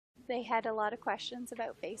they had a lot of questions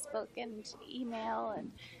about Facebook and email and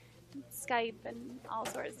Skype and all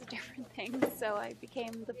sorts of different things. So I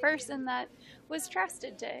became the person that was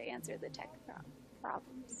trusted to answer the tech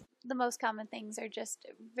problems. The most common things are just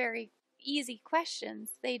very easy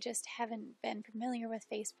questions. They just haven't been familiar with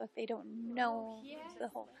Facebook. They don't know the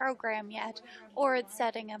whole program yet, or it's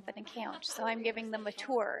setting up an account. So I'm giving them a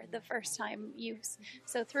tour the first time use.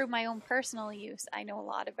 So through my own personal use, I know a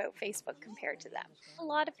lot about Facebook compared to them. A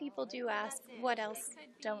lot of people do ask, what else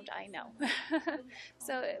don't I know?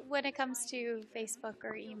 So when it comes to Facebook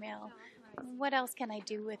or email, what else can I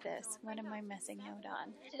do with this? What am I missing out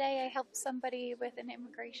on? Today I helped somebody with an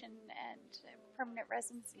immigration and permanent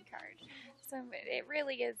residency card. So it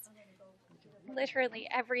really is literally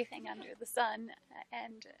everything under the sun,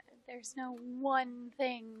 and there's no one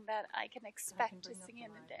thing that I can expect to see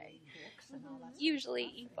in a day.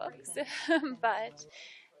 Usually ebooks, but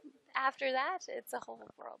after that it's a whole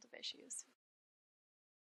world of issues.